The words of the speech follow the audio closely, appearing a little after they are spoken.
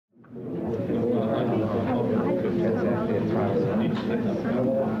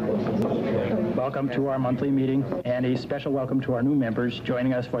Welcome to our monthly meeting, and a special welcome to our new members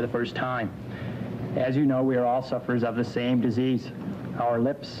joining us for the first time. As you know, we are all sufferers of the same disease. Our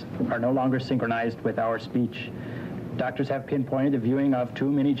lips are no longer synchronized with our speech. Doctors have pinpointed the viewing of too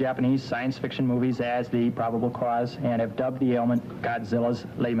many Japanese science fiction movies as the probable cause and have dubbed the ailment Godzilla's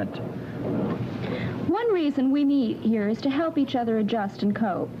lament. One reason we meet here is to help each other adjust and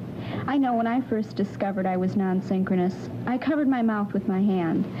cope. I know when I first discovered I was non-synchronous, I covered my mouth with my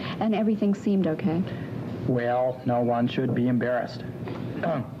hand, and everything seemed okay. Well, no one should be embarrassed.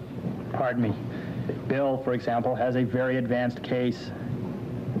 Pardon me. Bill, for example, has a very advanced case.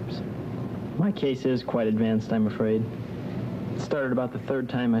 Oops. My case is quite advanced, I'm afraid. It started about the third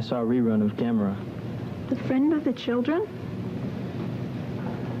time I saw a rerun of Gamera. The friend of the children?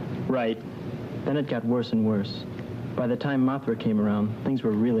 Right. Then it got worse and worse. By the time Mothra came around, things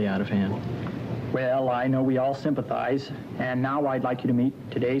were really out of hand. Well, I know we all sympathize, and now I'd like you to meet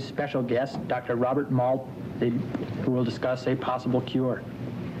today's special guest, Dr. Robert Malt, who will discuss a possible cure.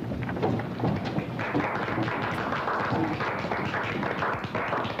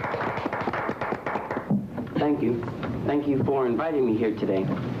 Thank you. Thank you for inviting me here today.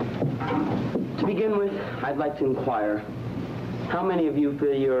 To begin with, I'd like to inquire, how many of you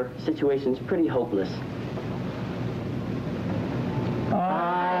feel your situation's pretty hopeless?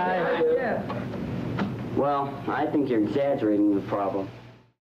 Well, I think you're exaggerating the problem.